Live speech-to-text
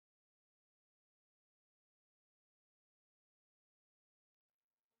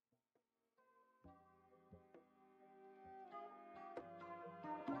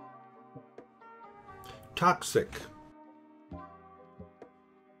toxic.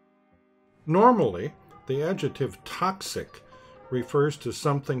 Normally, the adjective toxic refers to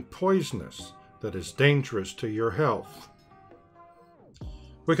something poisonous that is dangerous to your health.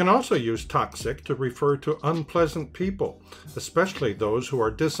 We can also use toxic to refer to unpleasant people, especially those who are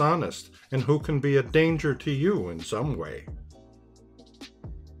dishonest and who can be a danger to you in some way.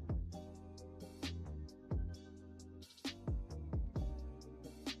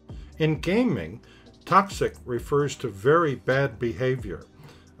 In gaming, toxic refers to very bad behavior.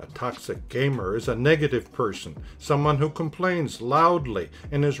 A toxic gamer is a negative person, someone who complains loudly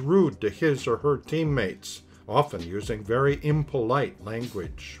and is rude to his or her teammates, often using very impolite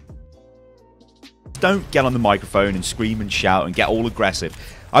language. Don't get on the microphone and scream and shout and get all aggressive.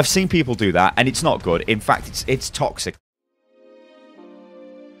 I've seen people do that and it's not good. In fact, it's toxic.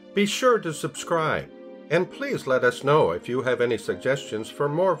 Be sure to subscribe, and please let us know if you have any suggestions for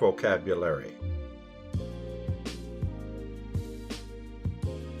more vocabulary.